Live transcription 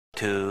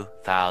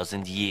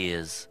2,000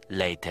 years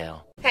later.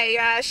 Hey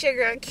y'all, it's your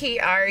girl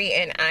Kiari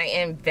and I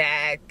am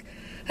back.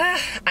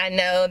 I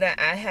know that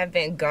I have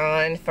been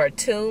gone for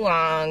too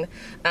long.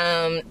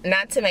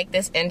 Not to make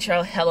this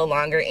intro hella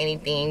long or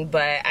anything,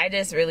 but I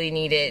just really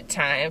needed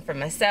time for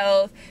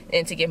myself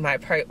and to get my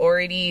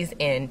priorities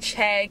in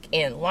check,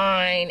 in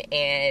line,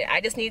 and I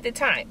just need the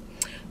time.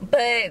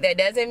 But that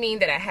doesn't mean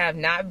that I have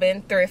not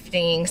been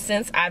thrifting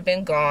since I've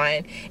been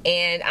gone,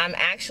 and I'm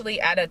actually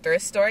at a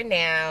thrift store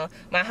now.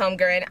 My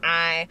homegirl and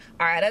I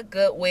are at a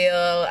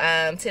Goodwill.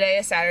 Today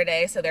is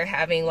Saturday, so they're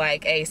having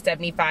like a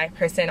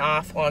 75%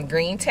 off on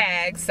green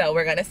tags, so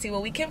we're gonna see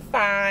what we can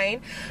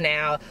find.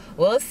 Now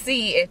we'll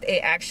see if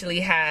it actually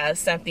has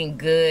something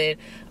good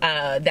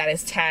that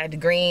is tagged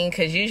green,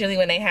 because usually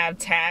when they have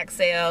tag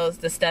sales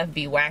the stuff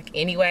be whack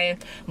anyway,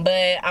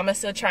 but I'm gonna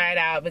still try it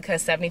out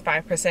because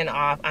 75%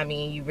 off, I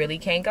mean, you really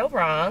can't go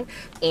wrong.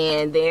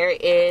 And there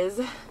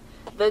is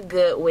the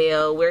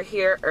Goodwill. We're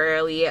here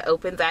early. It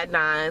opens at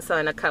 9, so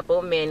in a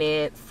couple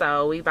minutes.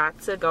 So we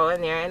about to go in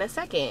there in a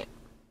second.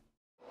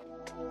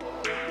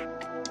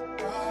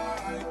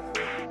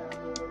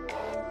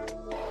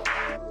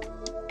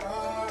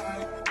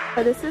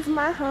 So this is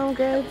my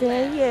homegirl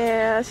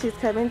Danielle. She's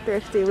coming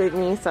thrifty with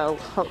me, so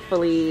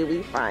hopefully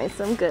we find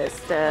some good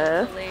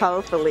stuff.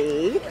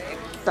 Hopefully.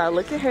 So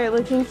look at her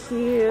looking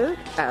cute.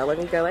 Oh, let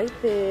me go like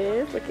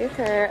this. Look at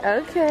her.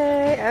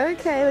 Okay,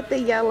 okay, with the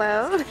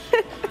yellow.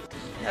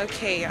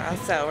 Okay, y'all,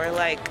 so we're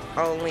like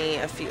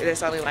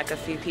there's only like a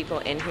few people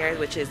in here,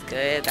 which is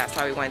good. That's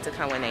why we wanted to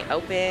come when they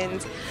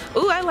opened.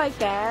 Ooh, I like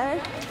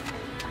that.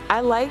 I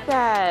like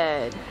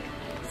that.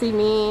 See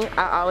me,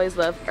 I always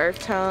love earth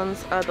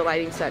tones. Oh, the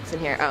lighting sucks in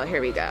here. Oh,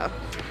 here we go.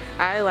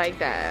 I like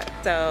that.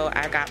 So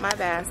I got my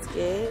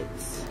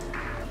baskets,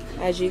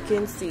 as you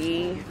can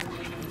see,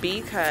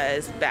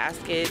 because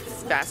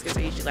baskets are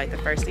usually like the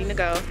first thing to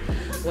go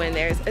when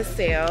there's a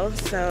sale.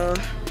 So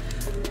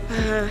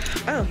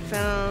oh,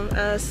 found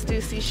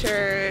Stussy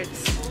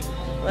shirts.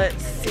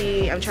 Let's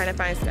see, I'm trying to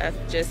find stuff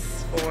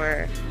just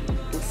for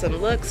some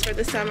looks for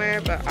the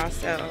summer, but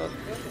also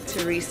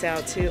to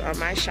resell too on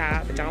my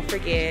shop. Don't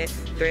forget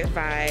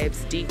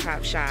thriftvibez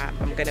Depop shop.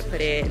 I'm gonna put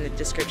it in the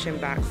description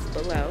box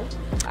below.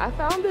 I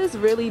found this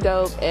really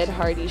dope Ed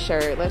Hardy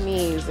shirt. Let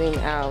me zoom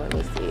out. Let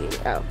me see.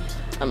 Oh,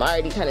 I'm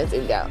already kind of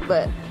zoomed out,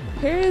 but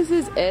here is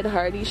this Ed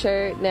Hardy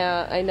shirt.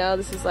 Now I know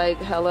this is like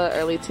hella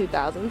early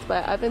 2000s,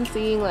 but I've been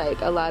seeing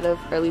like a lot of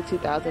early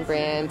 2000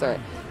 brands or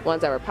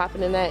ones that were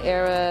popping in that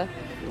era,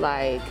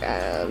 like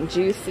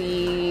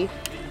Juicy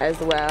as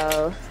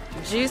well.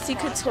 Juicy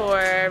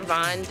Couture,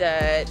 Von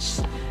Dutch,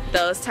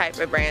 those type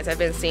of brands. I've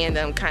been seeing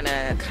them kind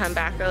of come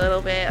back a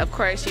little bit. Of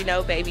course, you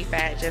know Baby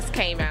Fat just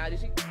came out.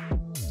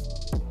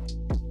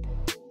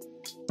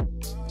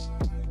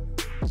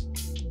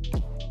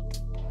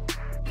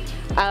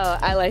 Oh,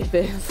 I like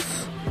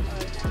this.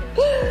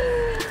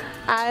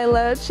 I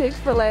love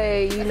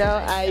Chick-fil-A, you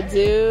know I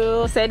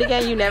do. Say it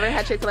again, you never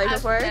had Chick-fil-A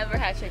before? I've never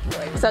had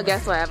Chick-fil-A. So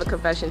guess what, I have a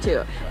confession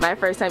too. My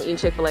first time eating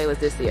Chick-fil-A was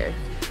this year.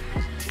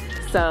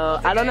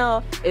 So I don't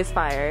know, it's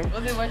fire.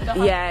 Was it worth the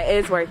hype? Yeah,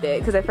 it's worth it.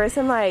 Because at first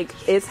I'm like,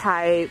 it's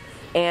hype,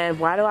 and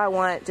why do I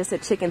want just a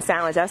chicken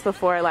sandwich? That's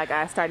before like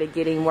I started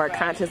getting more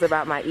conscious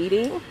about my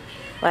eating.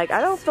 Like,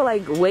 I don't feel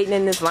like waiting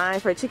in this line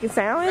for a chicken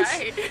sandwich.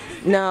 Right.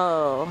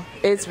 No,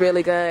 it's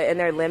really good. And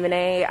their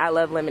lemonade, I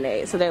love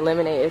lemonade. So their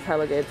lemonade is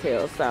hella good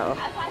too. So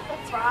I like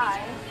the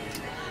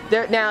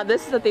fries. Now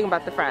this is the thing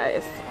about the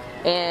fries.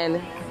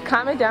 And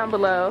comment down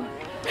below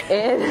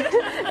in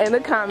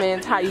the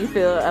comments how you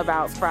feel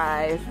about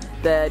fries,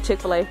 the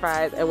Chick-fil-A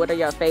fries, and what are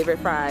your favorite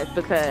fries,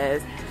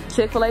 because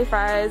Chick-fil-A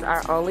fries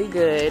are only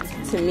good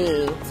to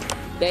me.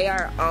 They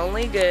are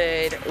only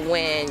good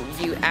when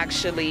they're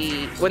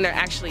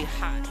actually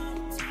hot.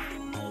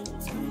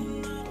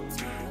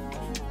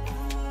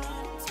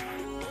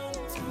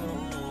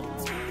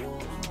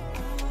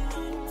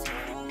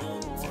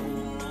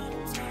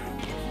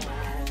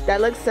 That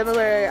looks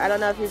similar. I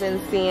don't know if you've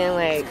been seeing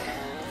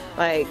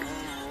like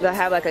they'll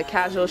have like a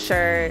casual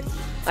shirt,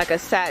 like a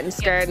satin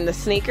skirt and the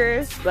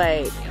sneakers,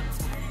 like,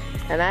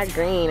 and that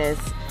green is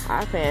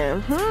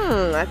popping.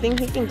 I think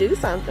he can do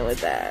something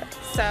with that.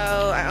 So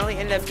I only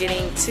ended up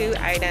getting 2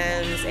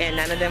 items, and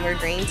none of them were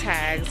green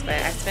tags, but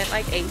I spent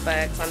like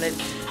 $8 on the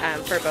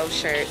for both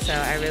shirts, so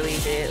I really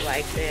did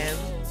like them.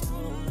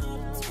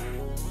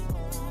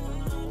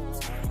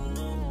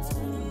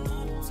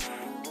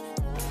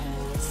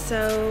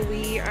 So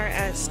we are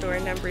at store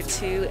number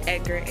 2,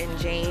 Edgar and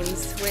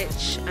James,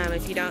 which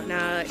if you don't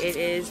know, it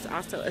is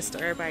also a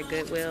store by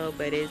Goodwill,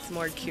 but it's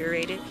more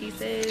curated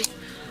pieces.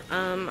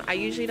 I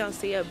usually don't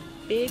see a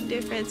big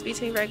difference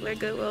between regular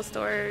Goodwill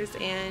stores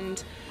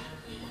and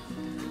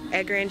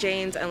Edgar and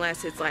James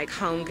unless it's like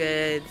home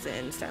goods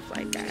and stuff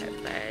like that.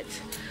 But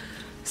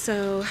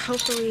so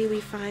hopefully we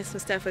find some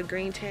stuff with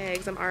green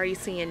tags. I'm already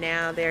seeing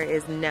now there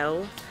is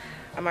no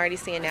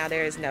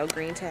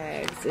green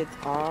tags. It's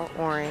all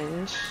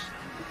orange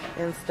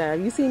and stuff.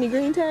 You see any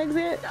green tags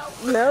yet?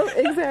 No,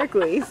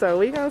 exactly. So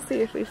we gonna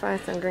see if we find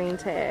some green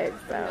tags.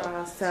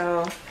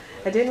 So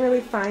I didn't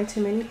really find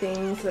too many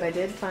things, but I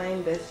did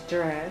find this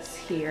dress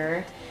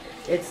here.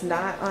 It's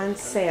not on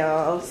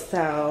sale,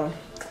 so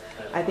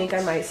I think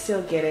I might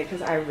still get it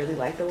because I really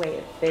like the way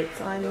it fits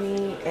on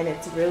me and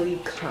it's really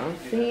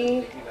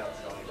comfy.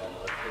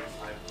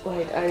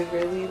 Like, I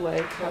really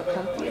like how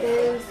comfy it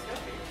is,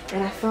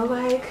 and I feel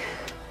like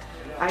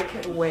I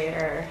could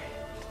wear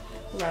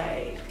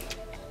like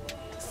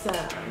some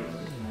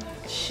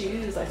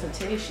shoes, like some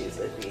tennis shoes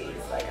with these.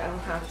 Like, I don't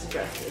have to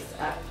dress this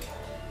up,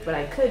 but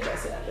I could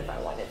dress it up if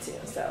I wanted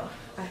to. So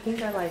I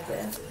think I like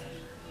this.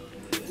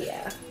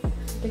 Yeah, I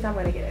think I'm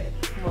gonna get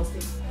it. We'll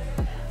see.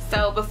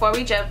 So before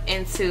we jump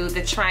into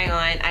the try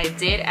on, I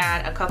did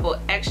add a couple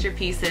extra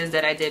pieces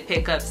that I did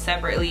pick up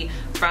separately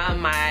from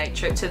my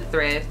trip to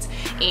Thrift,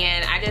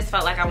 and I just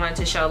felt like I wanted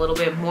to show a little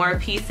bit more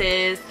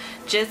pieces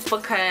just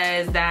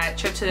because that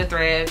trip to the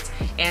Thrift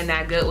and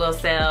that Goodwill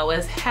sale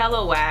was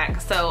hella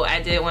whack. So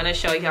I did want to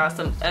show y'all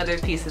some other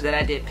pieces that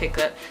I did pick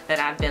up that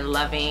I've been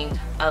loving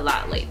a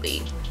lot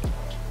lately.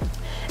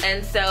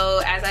 And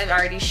so, as I've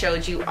already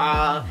showed you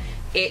all,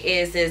 it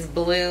is this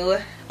blue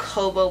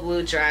cobalt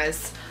blue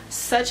dress.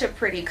 Such a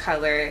pretty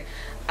color,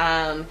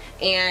 and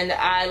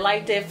I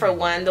liked it for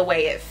one, the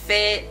way it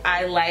fit.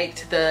 I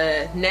liked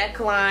the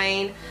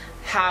neckline,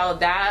 how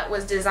that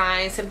was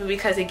designed, simply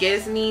because it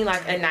gives me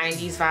like a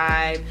 90s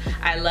vibe.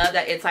 I love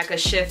that it's like a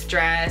shift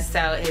dress,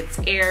 so it's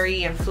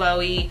airy and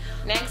flowy.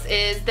 Next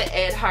is the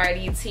Ed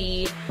Hardy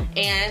tee,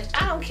 and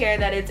I don't care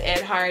that it's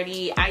Ed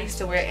Hardy. I used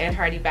to wear Ed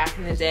Hardy back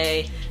in the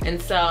day,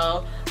 and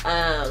so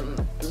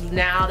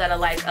now that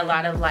a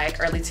lot of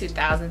like early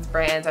 2000s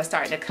brands are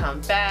starting to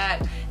come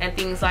back and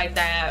things like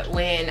that,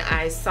 when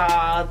I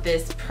saw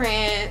this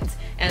print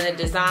and the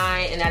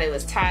design and that it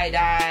was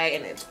tie-dye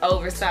and it's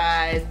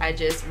oversized, I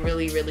just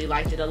really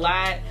liked it a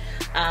lot.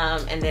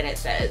 And then it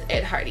says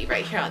Ed Hardy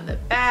right here on the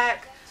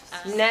back.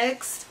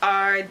 Next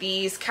are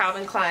these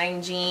Calvin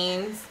Klein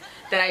jeans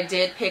that I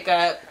did pick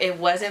up. It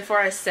wasn't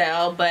for a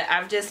sale, but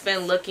I've just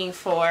been looking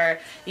for,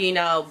 you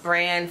know,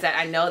 brands that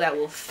I know that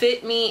will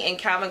fit me, and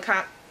Calvin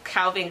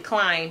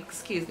Klein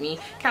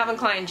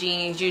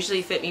jeans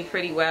usually fit me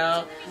pretty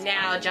well.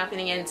 Now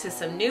jumping into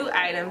some new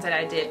items that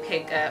I did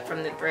pick up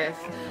from the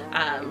Thrift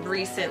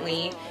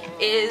recently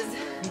is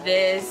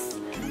this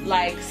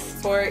like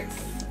sports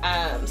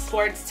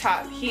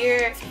top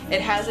here.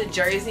 It has a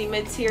jersey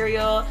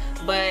material,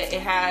 but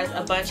it has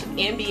a bunch of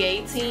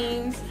NBA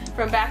teams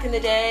from back in the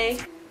day.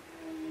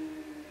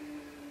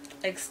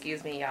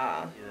 Excuse me,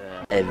 y'all.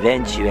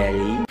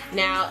 Eventually.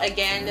 Now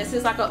again, this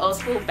is like an old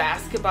school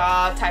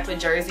basketball type of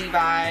jersey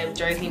vibe,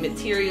 jersey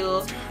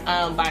material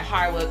by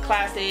Hardwood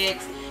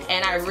Classics,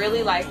 and I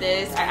really like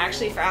this. I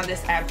actually found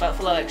this at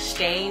Buffalo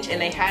Exchange,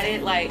 and they had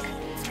it like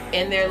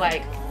in their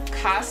like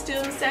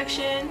costume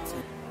section.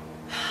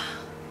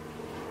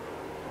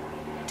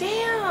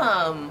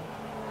 Damn.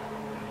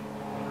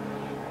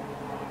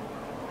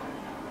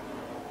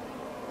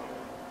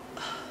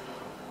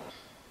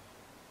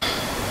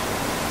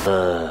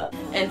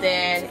 And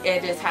then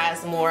it just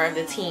has more of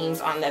the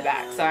teams on the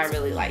back, so I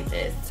really like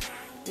this.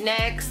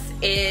 Next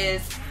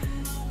is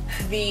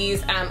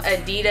these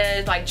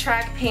Adidas like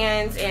track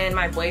pants, and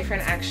my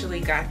boyfriend actually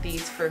got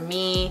these for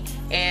me,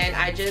 and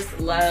I just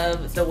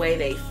love the way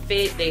they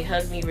fit. They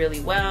hug me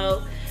really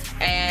well,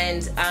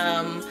 and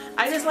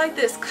I just like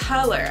this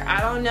color.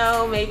 I don't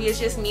know, maybe it's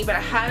just me, but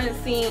I haven't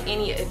seen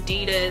any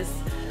Adidas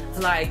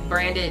like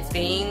branded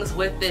things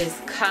with this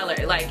color.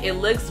 Like, it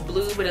looks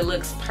blue, but it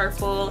looks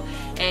purple,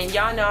 and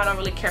y'all know I don't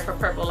really care for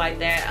purple like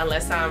that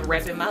unless I'm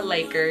repping my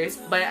Lakers.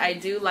 But I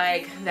do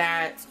like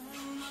that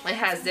it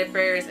has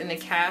zippers in the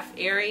calf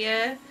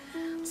area,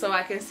 so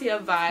I can see a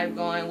vibe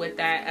going with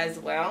that as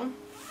well.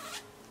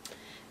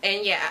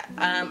 And yeah,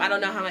 I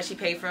don't know how much he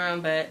paid for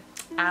them, but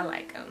I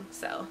like them,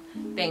 so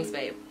thanks,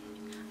 babe.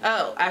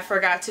 Oh, I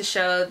forgot to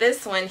show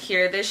this one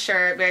here, this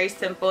shirt, very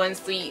simple and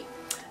sweet.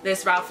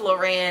 This Ralph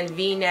Lauren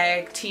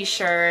V-neck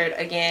t-shirt.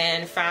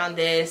 Again, found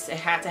this. It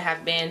had to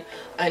have been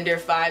under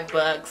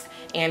 $5,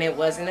 and it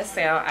wasn't a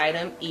sale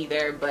item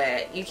either,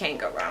 but you can't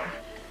go wrong.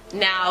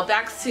 Now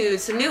back to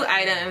some new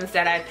items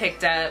that I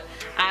picked up.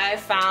 I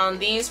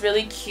found these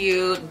really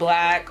cute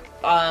black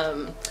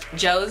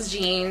Joe's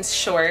jeans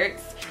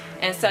shorts.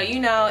 And so, you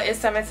know, it's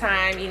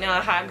summertime, you know,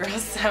 hot girl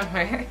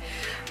summer.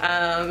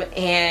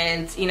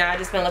 And you know, I've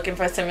just been looking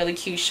for some really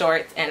cute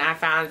shorts, and I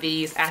found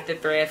these at the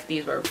Thrift.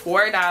 These were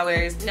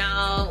 $4.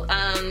 Now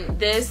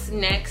this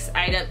next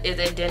item is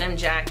a denim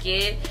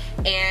jacket,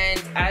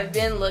 and I've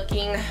been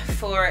looking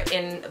for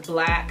a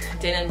black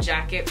denim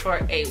jacket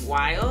for a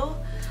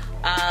while.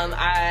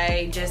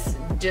 I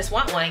just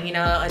want one. You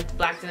know, a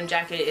black denim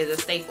jacket is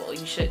a staple.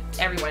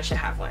 Everyone should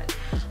have one.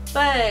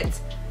 But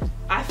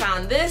I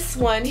found this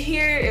one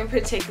here in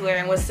particular,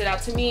 and what stood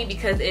out to me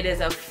because it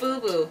is a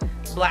FUBU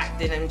black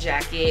denim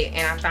jacket,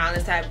 and I found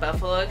this at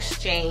Buffalo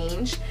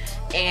Exchange,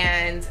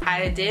 and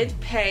I did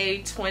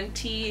pay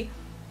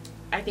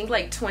I think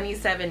like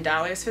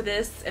 $27 for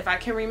this, if I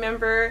can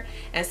remember.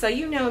 And so,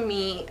 you know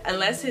me,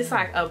 unless it's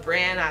like a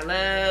brand I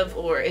love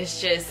or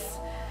it's just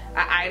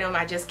an item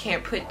I just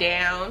can't put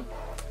down,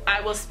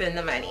 I will spend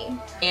the money.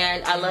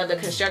 And I love the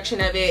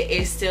construction of it.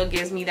 It still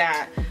gives me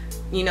that,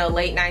 you know,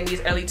 late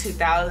 90s, early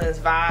 2000s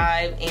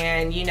vibe.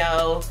 And you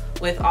know,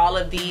 with all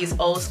of these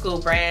old school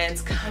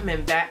brands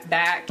coming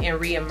back and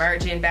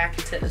re-emerging back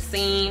into the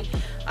scene,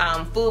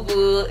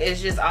 FUBU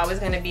is just always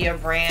going to be a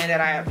brand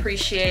that I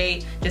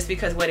appreciate just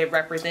because what it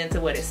represents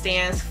and what it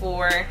stands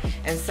for.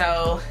 And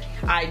so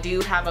I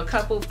do have a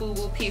couple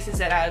FUBU pieces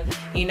that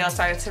I've, you know,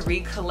 started to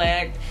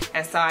recollect,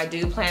 and so I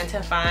do plan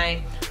to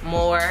find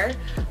more.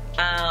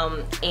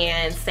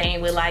 And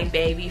same with like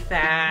baby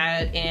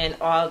fat and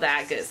all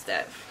that good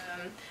stuff.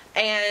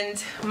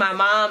 And my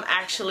mom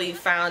actually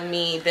found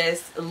me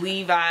this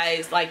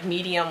Levi's like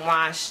medium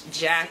wash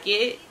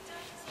jacket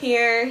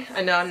here.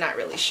 I know I'm not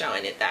really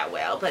showing it that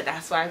well, but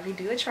that's why we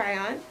do a try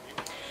on.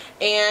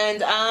 And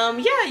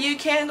yeah, you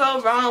can't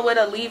go wrong with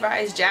a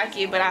Levi's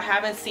jacket, but I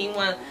haven't seen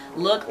one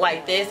look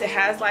like this. It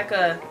has like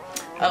a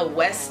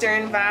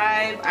Western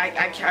vibe.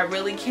 I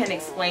really can't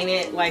explain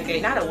it, like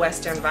not a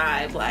Western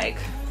vibe, like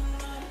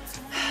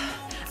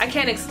I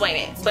can't explain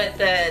it, but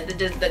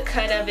the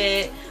cut of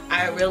it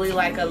I really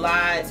like a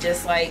lot.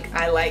 Just like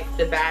I like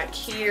the back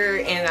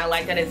here, and I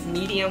like that it's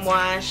medium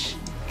wash.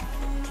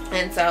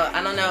 And so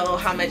I don't know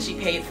how much she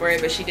paid for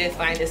it, but she did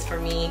find this for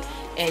me,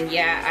 and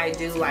yeah, I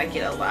do like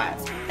it a lot.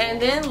 And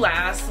then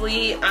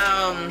lastly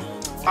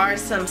are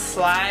some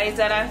slides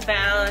that I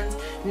found.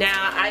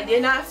 Now, I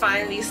did not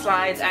find these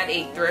slides at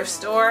a thrift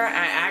store.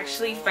 I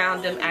actually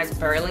found them at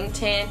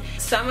Burlington.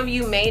 Some of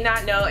you may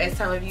not know, and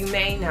some of you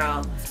may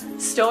know,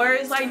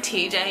 stores like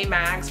TJ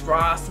Maxx,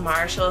 Ross,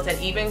 Marshalls, and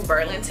even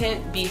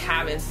Burlington be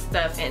having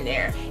stuff in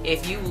there.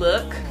 If you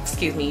look,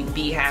 excuse me,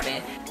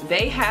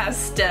 they have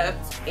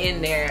stuff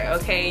in there,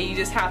 okay? You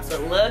just have to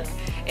look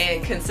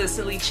and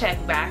consistently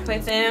check back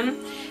with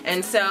them.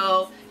 And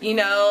so, you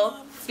know,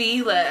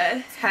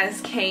 Fila has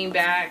came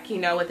back, you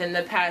know, within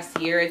the past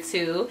year or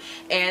two,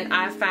 and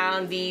I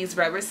found these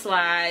rubber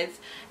slides,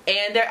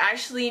 and they're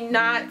actually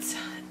not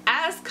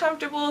as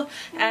comfortable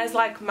as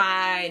like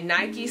my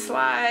Nike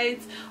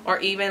slides or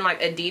even like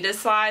Adidas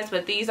slides,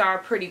 but these are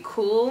pretty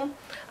cool.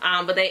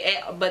 But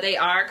they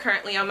are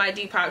currently on my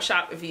Depop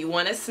shop if you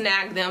want to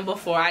snag them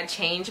before I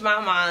change my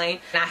mind.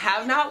 And I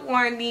have not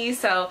worn these,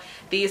 so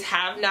these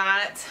have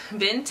not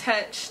been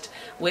touched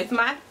with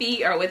my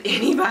feet or with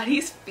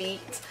anybody's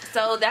feet.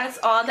 So that's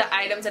all the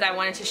items that I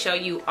wanted to show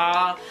you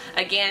all.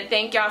 Again,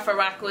 thank y'all for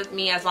rocking with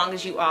me as long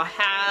as you all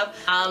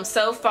have.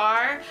 So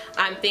far,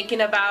 I'm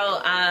thinking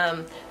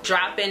about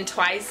dropping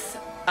twice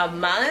a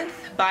month,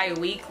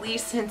 bi-weekly,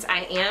 since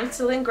I am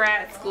still in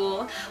grad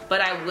school,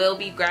 but I will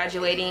be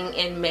graduating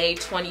in May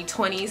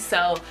 2020,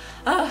 so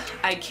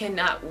I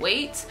cannot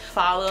wait.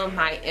 Follow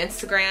my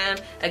Instagram,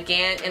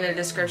 again, in the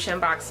description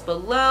box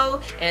below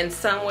and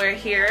somewhere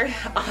here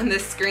on the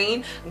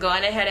screen. Go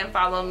on ahead and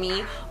follow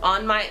me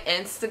on my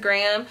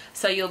Instagram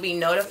so you'll be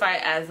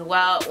notified as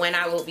well when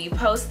I will be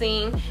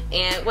posting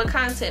and what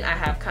content I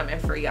have coming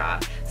for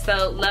y'all.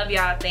 So love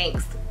y'all,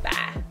 thanks,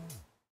 bye.